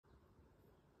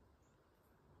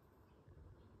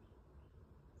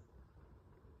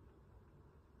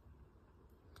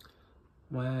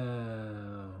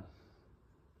Wow.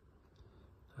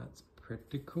 That's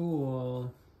pretty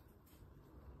cool.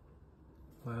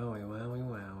 Wowie, wowie,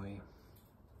 wowie.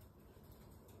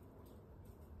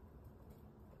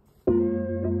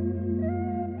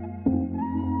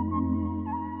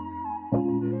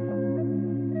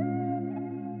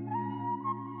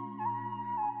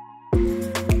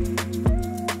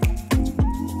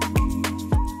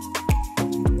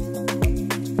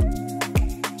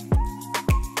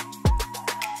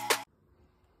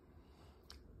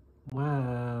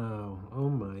 Wow, oh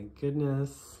my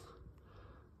goodness.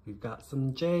 We've got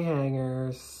some J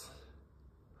hangers.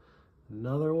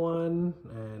 Another one,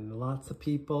 and lots of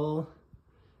people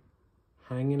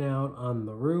hanging out on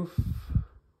the roof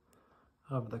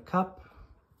of the cup,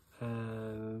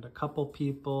 and a couple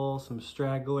people, some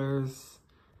stragglers,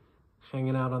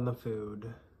 hanging out on the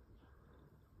food.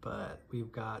 But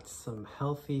we've got some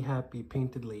healthy, happy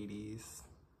painted ladies.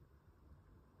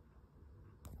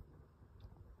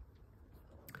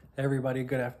 Everybody,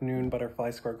 good afternoon. Butterfly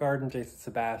Square Garden, Jason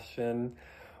Sebastian.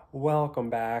 Welcome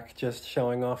back. Just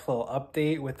showing off a little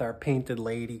update with our painted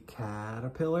lady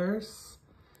caterpillars.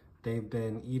 They've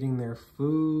been eating their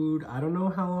food. I don't know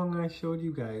how long I showed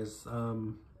you guys.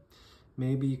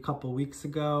 Maybe a couple weeks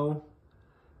ago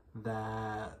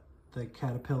that the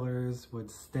caterpillars would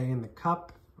stay in the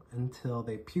cup until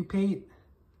they pupate.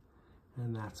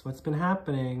 And that's what's been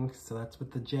happening. So that's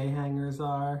what the J hangers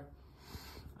are.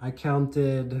 I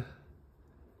counted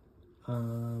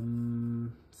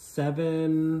 7,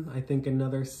 I think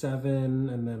another 7,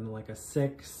 and then like a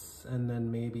 6, and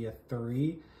then maybe a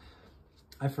 3.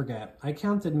 I forget. I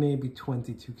counted maybe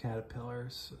 22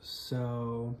 caterpillars.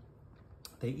 So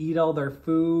they eat all their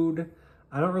food.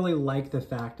 I don't really like the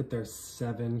fact that there's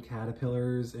 7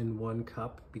 caterpillars in one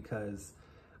cup because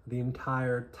the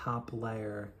entire top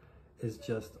layer is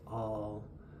just all,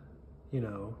 you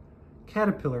know,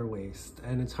 caterpillar waste,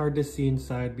 and it's hard to see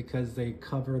inside because they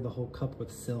cover the whole cup with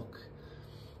silk,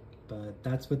 but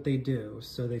that's what they do.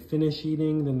 So they finish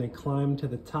eating, then they climb to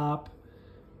the top,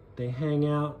 they hang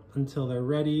out until they're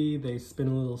ready, they spin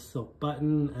a little silk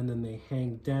button, and then they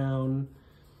hang down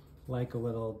like a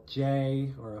little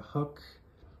J or a hook,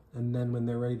 and then when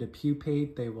they're ready to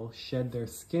pupate, they will shed their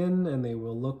skin and they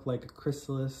will look like a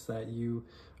chrysalis that you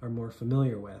are more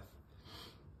familiar with.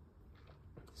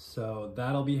 So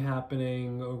that'll be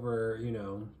happening over, you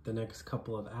know, the next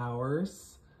couple of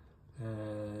hours.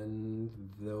 And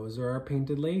those are our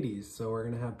painted ladies. So we're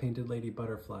gonna have painted lady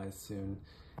butterflies soon.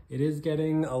 It is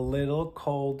getting a little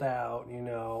cold out, you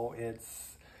know,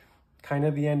 it's kind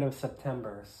of the end of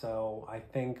September. So I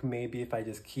think maybe if I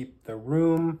just keep the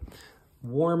room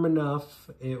warm enough,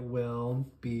 it will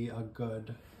be a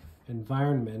good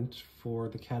environment for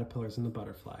the caterpillars and the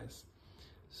butterflies.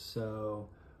 So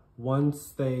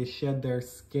once they shed their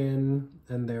skin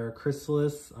and they're a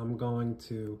chrysalis, I'm going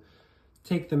to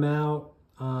take them out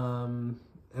and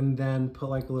then put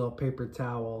like a little paper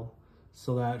towel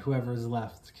so that whoever's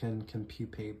left can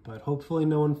pupate. But hopefully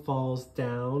no one falls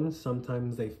down.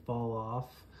 Sometimes they fall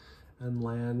off and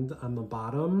land on the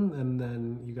bottom, and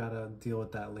then you gotta deal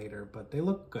with that later, but they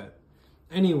look good.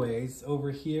 Anyways,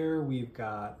 over here we've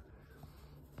got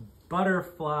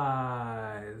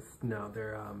butterflies. No,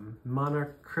 they're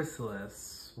monarch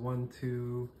chrysalis. 1,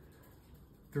 2,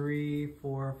 3,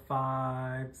 4,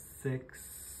 5,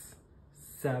 6,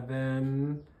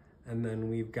 7. And then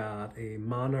we've got a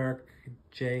monarch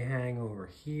J hang over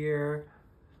here,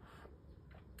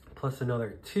 plus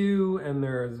another 2, and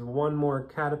there's 1 more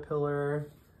caterpillar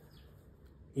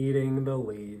eating the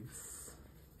leaves.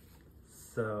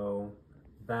 So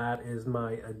that is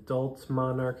my adult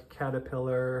monarch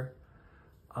caterpillar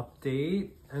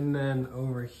update. And then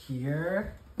over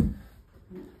here,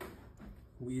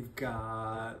 we've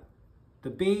got the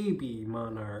baby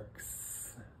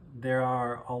monarchs. There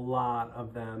are a lot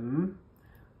of them,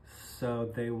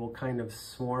 so they will kind of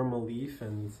swarm a leaf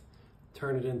and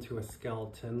turn it into a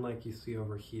skeleton like you see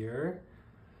over here.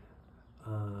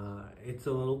 It's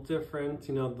a little different,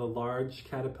 you know, the large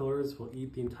caterpillars will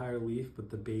eat the entire leaf, but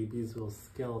the babies will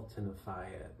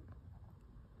skeletonify it.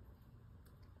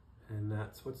 And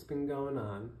that's what's been going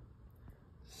on.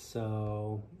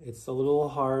 So it's a little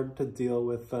hard to deal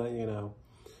with, you know,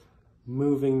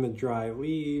 moving the dry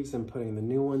leaves and putting the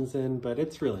new ones in, but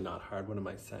it's really not hard. What am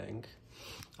I saying?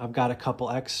 I've got a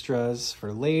couple extras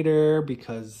for later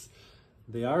because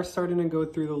they are starting to go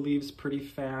through the leaves pretty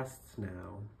fast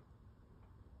now.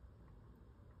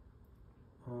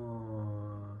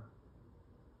 Oh,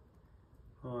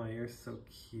 oh, you're so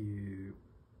cute.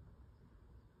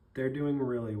 They're doing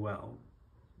really well.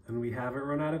 And we haven't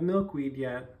run out of milkweed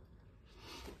yet.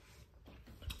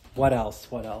 What else?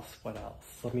 What else? What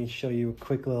else? Let me show you a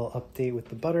quick little update with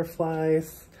the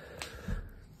butterflies.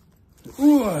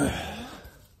 Ooh.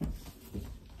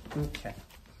 Okay.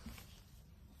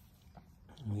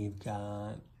 We've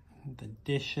got the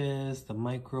dishes, the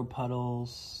micro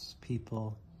puddles,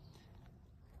 people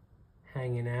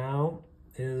hanging out.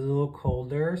 It is a little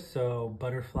colder, so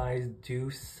butterflies do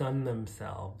sun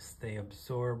themselves. They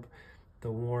absorb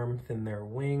the warmth in their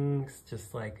wings,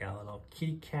 just like a little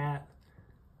kitty cat.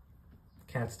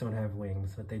 Cats don't have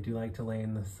wings, but they do like to lay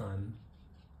in the sun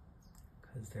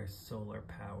because they're solar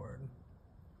powered.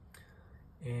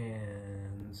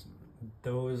 And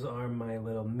those are my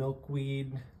little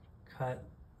milkweed cut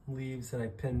leaves that I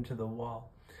pinned to the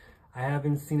wall. I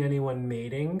haven't seen anyone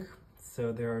mating,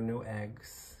 so there are no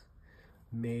eggs.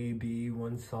 Maybe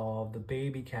once all the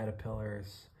baby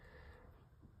caterpillars.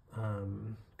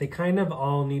 They kind of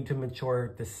all need to mature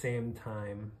at the same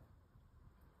time.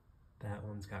 That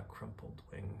one's got crumpled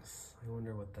wings. I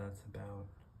wonder what that's about.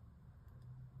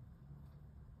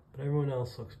 But everyone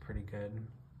else looks pretty good.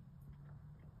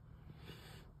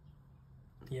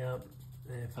 Yep,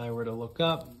 if I were to look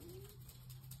up,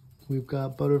 we've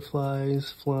got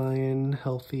butterflies flying,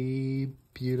 healthy,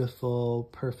 beautiful,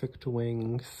 perfect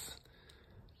wings.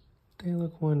 They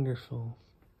look wonderful.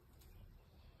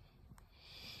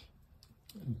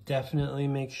 Definitely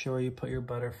make sure you put your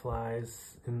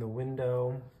butterflies in the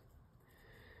window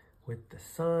with the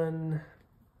sun.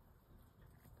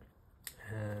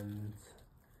 And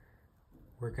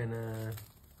we're gonna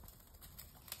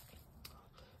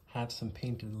have some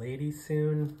painted ladies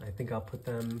soon. I think I'll put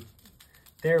them,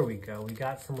 there we go. We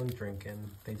got someone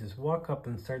drinking. They just walk up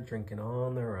and start drinking all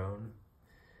on their own.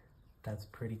 That's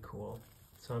pretty cool.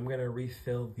 So I'm gonna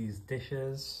refill these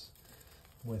dishes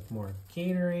with more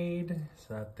Gatorade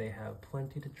so that they have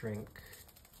plenty to drink.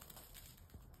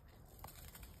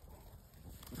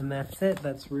 And that's it.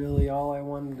 That's really all I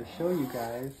wanted to show you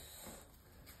guys.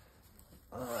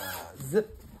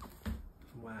 Zip.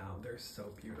 Wow, they're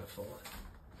so beautiful.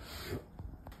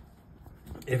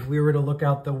 If we were to look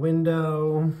out the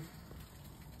window,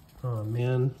 oh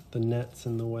man, the net's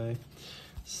in the way.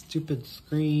 Stupid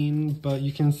screen, but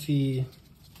you can see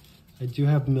I do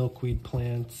have milkweed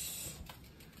plants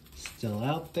still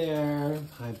out there.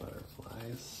 Hi,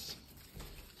 butterflies.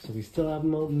 So we still have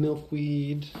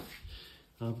milkweed.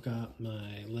 I've got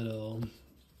my little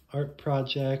art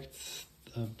project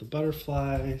of the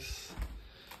butterflies.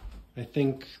 I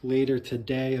think later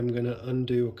today I'm gonna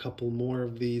undo a couple more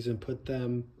of these and put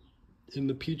them in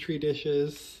the Petri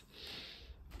dishes,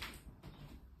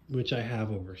 which I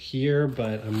have over here,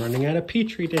 but I'm running out of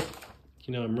Petri dish.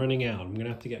 You know, I'm running out. I'm gonna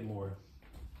have to get more.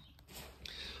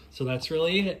 So that's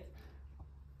really it.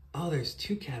 Oh, there's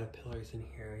 2 caterpillars in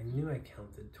here. I knew I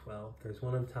counted 12. There's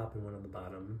one on top and one on the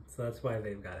bottom. So that's why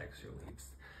they've got extra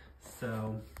leaves.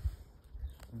 So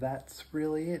that's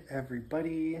really it,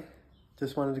 everybody.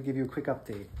 Just wanted to give you a quick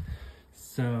update.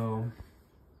 So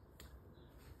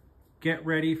get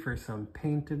ready for some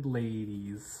painted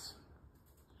ladies.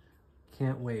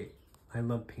 Can't wait. I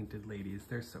love painted ladies.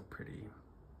 They're so pretty.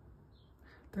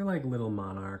 They're like little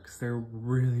monarchs. They're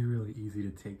really, really easy to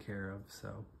take care of.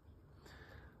 So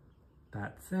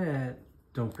that's it.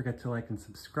 Don't forget to like and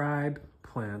subscribe.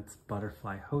 Plants,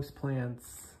 butterfly host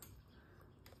plants.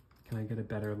 Can I get a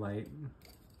better light?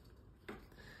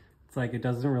 It's like it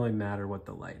doesn't really matter what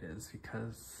the light is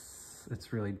because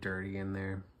it's really dirty in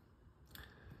there.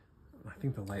 I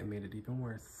think the light made it even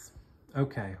worse.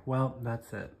 Okay, well,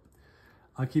 that's it.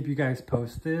 I'll keep you guys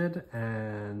posted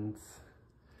and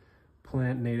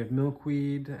plant native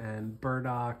milkweed and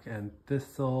burdock and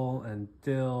thistle and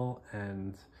dill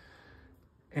and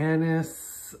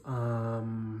anise,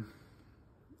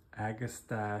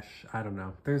 agastache, I don't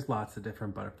know. There's lots of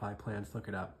different butterfly plants. Look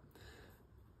it up.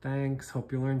 Thanks.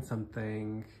 Hope you learned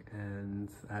something. And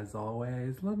as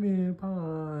always, love you.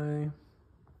 Bye.